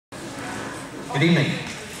Good evening.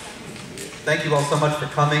 Thank you all so much for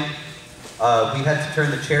coming. We had to turn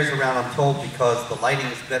the chairs around, I'm told, because the lighting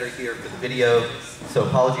is better here for the video. So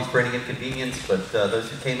apologies for any inconvenience, but those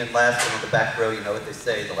who came in last and in the back row, you know what they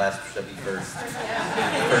say, the last shall be first.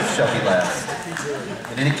 First shall be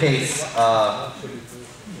last. In any case, I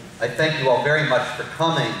thank you all very much for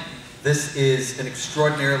coming. This is an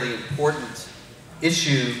extraordinarily important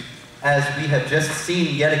issue, as we have just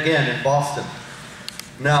seen yet again in Boston.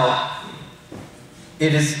 Now,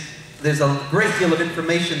 there's a great deal of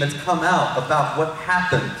information that's come out about what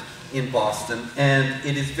happened in Boston, and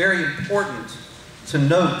it is very important to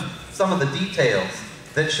note some of the details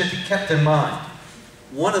that should be kept in mind.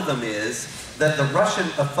 One of them is that the Russian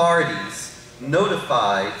authorities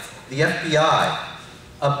notified the FBI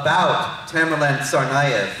about Tamerlan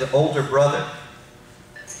Tsarnaev, the older brother,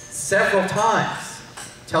 several times,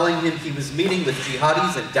 telling him he was meeting with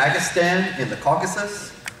jihadis in Dagestan in the Caucasus,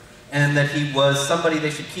 and that he was somebody they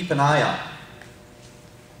should keep an eye on.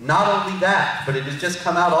 Not only that, but it has just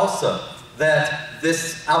come out also that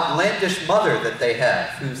this outlandish mother that they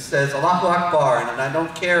have, who says, Allahu Akbar, and I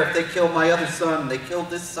don't care if they kill my other son, they killed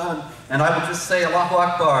this son, and I will just say Allahu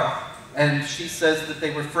Akbar. And she says that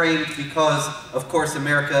they were framed because, of course,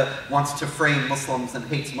 America wants to frame Muslims and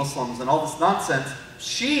hates Muslims and all this nonsense.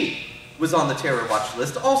 She was on the terror watch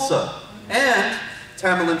list also. And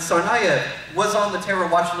Tamerlan Tsarnaev was on the terror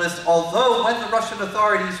watch list, although when the Russian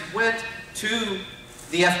authorities went to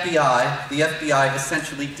the FBI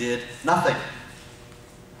essentially did nothing.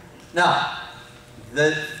 Now,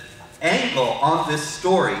 the angle on this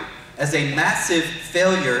story as a massive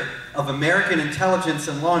failure of American intelligence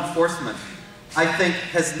and law enforcement, I think,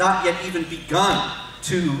 has not yet even begun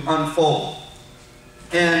to unfold.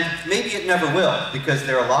 And maybe it never will, because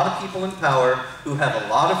there are a lot of people in power who have a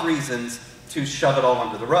lot of reasons to shove it all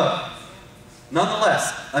under the rug.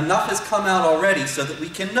 Nonetheless, enough has come out already so that we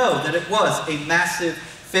can know that it was a massive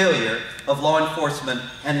failure of law enforcement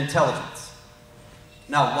and intelligence.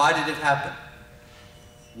 Now, why did it happen?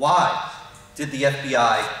 Why did the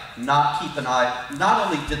FBI not keep an eye? Not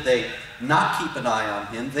only did they not keep an eye on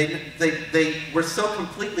him, they were so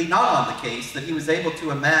completely not on the case that he was able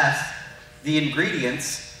to amass the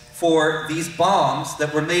ingredients for these bombs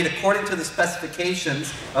that were made according to the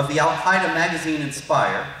specifications of the Al-Qaeda magazine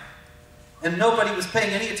Inspire, and nobody was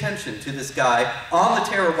paying any attention to this guy on the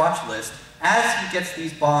terror watch list as he gets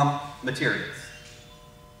these bomb materials.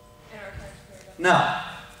 Now,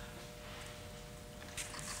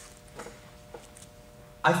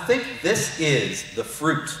 I think this is the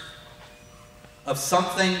fruit of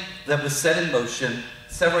something that was set in motion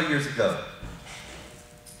several years ago.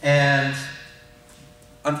 And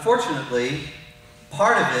unfortunately,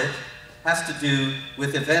 part of it has to do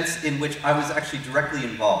with events in which I was actually directly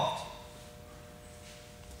involved.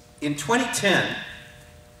 In 2010,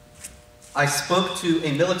 I spoke to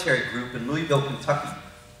a military group in Louisville, Kentucky,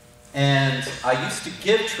 and I used to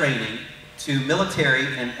give training to military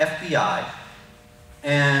and FBI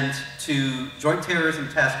and to Joint Terrorism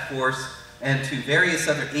Task Force and to various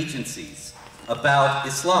other agencies about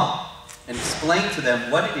Islam, and explain to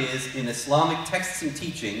them what it is in Islamic texts and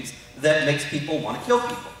teachings that makes people want to kill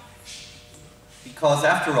people. Because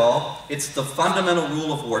after all, it's the fundamental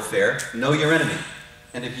rule of warfare, know your enemy.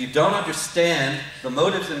 And if you don't understand the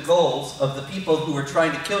motives and goals of the people who are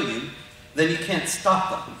trying to kill you, then you can't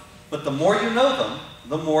stop them. But the more you know them,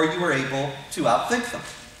 the more you are able to outthink them.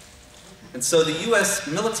 And so the US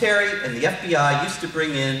military and the FBI used to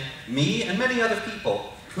bring in me and many other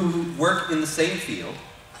people who work in the same field,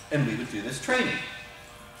 and we would do this training.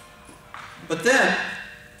 But then,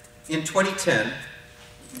 in 2010,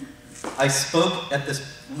 I spoke at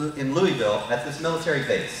in Louisville at this military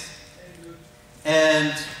base,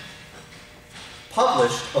 and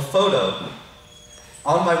published a photo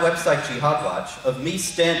on my website, Jihad Watch, of me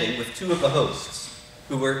standing with two of the hosts,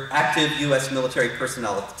 who were active US military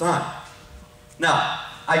personnel at the time. Now,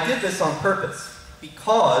 I did this on purpose,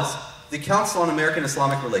 because the Council on American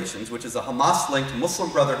Islamic Relations, which is a Hamas-linked Muslim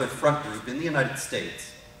Brotherhood front group in the United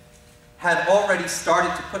States, had already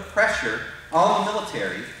started to put pressure on the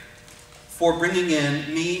military for bringing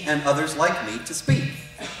in me and others like me to speak.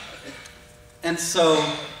 And so,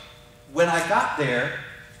 when I got there,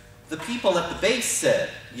 the people at the base said,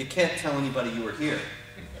 you can't tell anybody you were here.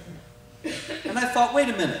 And I thought, wait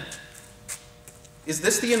a minute. Is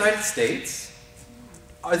this the United States?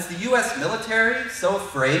 Is the US military so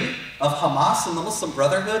afraid of Hamas and the Muslim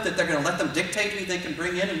Brotherhood that they're going to let them dictate who they can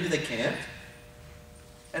bring in and who they can't?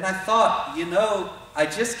 And I thought, you know, I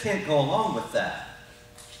just can't go along with that.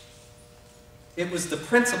 It was the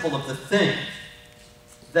principle of the thing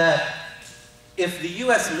that if the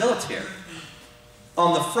US military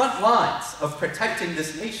on the front lines of protecting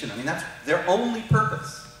this nation. I mean, that's their only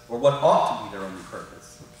purpose, or what ought to be their only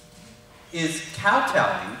purpose, is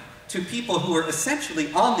kowtowing to people who are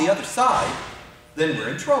essentially on the other side, then we're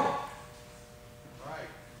in trouble. Right.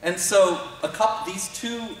 And so these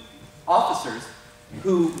two officers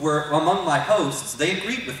who were among my hosts, they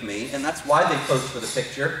agreed with me, and that's why they posed for the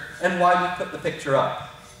picture and why we put the picture up.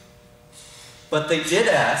 But they did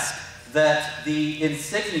ask that the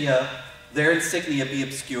insignia, their insignia, be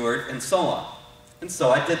obscured and so on. And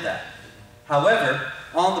so I did that. However,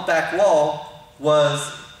 on the back wall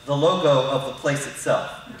was the logo of the place itself.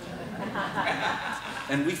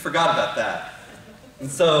 And we forgot about that. And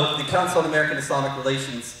so the Council on American Islamic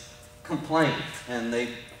Relations complained, and they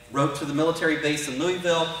wrote to the military base in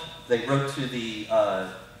Louisville, they wrote to the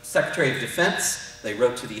Secretary of Defense, they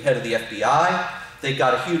wrote to the head of the FBI, they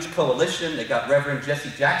got a huge coalition, they got Reverend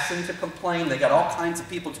Jesse Jackson to complain, they got all kinds of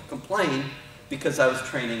people to complain because I was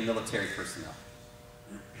training military personnel.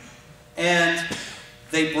 And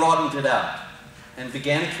they broadened it out and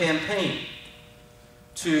began a campaign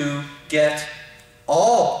to get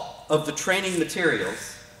all of the training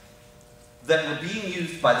materials that were being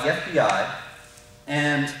used by the FBI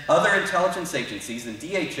and other intelligence agencies and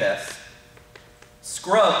DHS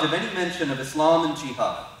scrubbed of any mention of Islam and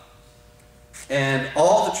jihad, and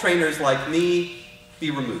all the trainers like me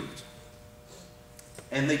be removed.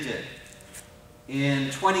 And they did.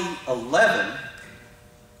 In 2011,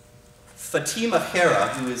 Fatima Hera,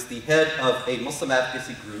 who is the head of a Muslim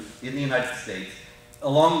advocacy group in the United States,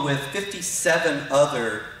 along with 57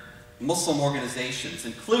 other Muslim organizations,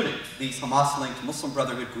 including these Hamas-linked Muslim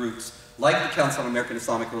Brotherhood groups, like the Council on American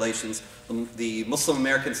Islamic Relations, the Muslim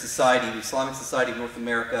American Society, the Islamic Society of North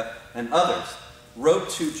America, and others, wrote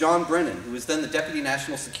to John Brennan, who was then the Deputy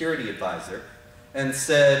National Security Advisor, and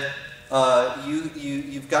said,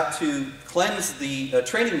 you've got to cleanse the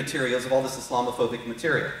training materials of all this Islamophobic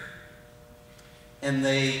material. And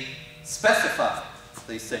they specified.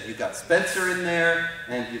 They said, you've got Spencer in there,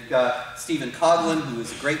 and you've got Stephen Coughlin, who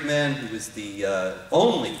is a great man, who was the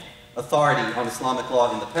only authority on Islamic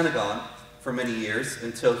law in the Pentagon for many years,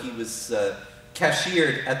 until he was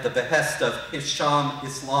cashiered at the behest of Hisham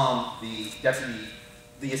Islam,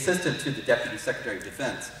 the assistant to the Deputy Secretary of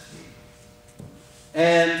Defense.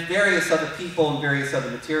 And various other people and various other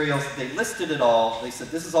materials. They listed it all. They said,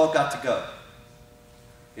 this has all got to go.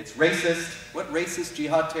 It's racist. What racist?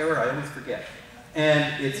 Jihad terror? I always forget.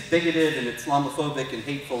 And it's bigoted and Islamophobic and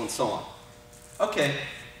hateful and so on. Okay,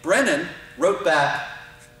 Brennan wrote back,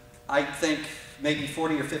 I think maybe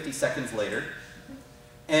 40 or 50 seconds later,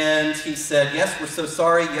 and he said, yes, we're so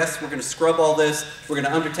sorry, yes, we're going to scrub all this, we're going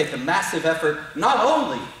to undertake a massive effort. Not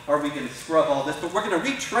only are we going to scrub all this, but we're going to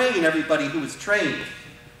retrain everybody who was trained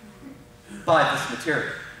by this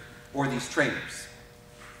material, or these trainers.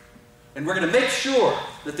 And we're going to make sure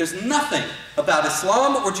that there's nothing about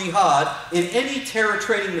Islam or jihad in any terror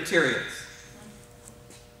training materials.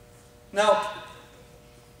 Now,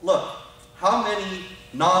 look, how many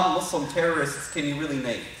non-Muslim terrorists can you really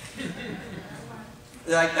name?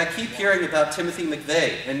 I keep hearing about Timothy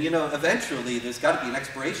McVeigh, and you know, eventually there's got to be an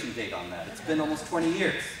expiration date on that. It's been almost 20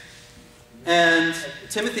 years. And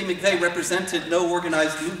Timothy McVeigh represented no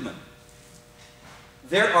organized movement.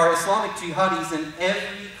 There are Islamic jihadis in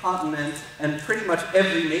every continent and pretty much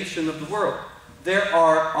every nation of the world. There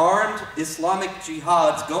are armed Islamic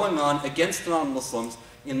jihads going on against non-Muslims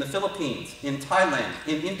in the Philippines, in Thailand,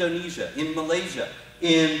 in Indonesia, in Malaysia,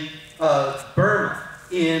 in Burma,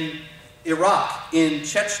 in Iraq, in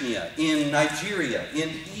Chechnya, in Nigeria, in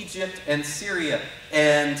Egypt and Syria,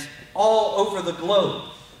 and all over the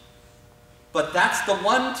globe. But that's the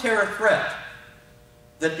one terror threat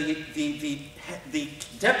that the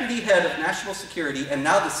deputy head of national security and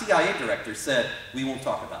now the CIA director said, we won't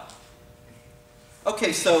talk about.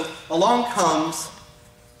 Okay, so along comes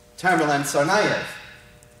Tamerlan Tsarnaev.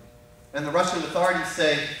 And the Russian authorities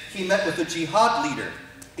say he met with a jihad leader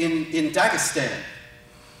in Dagestan.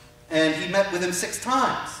 And he met with him 6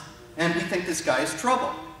 times. And we think this guy is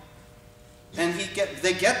trouble. And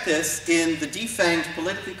they get this in the defanged,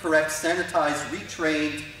 politically correct, sanitized,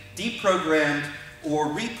 retrained, deprogrammed, or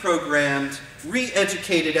reprogrammed,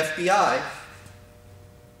 re-educated FBI.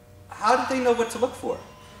 How did they know what to look for?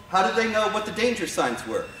 How did they know what the danger signs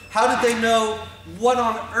were? How did they know what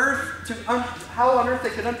on earth, how on earth they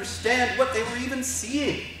could understand what they were even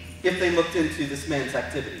seeing if they looked into this man's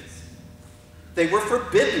activities? They were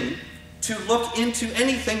forbidden to look into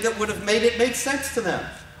anything that would have made it make sense to them.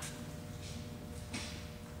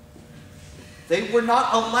 They were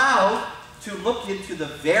not allowed to look into the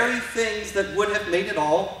very things that would have made it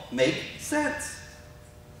all make sense.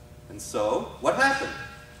 And so, what happened?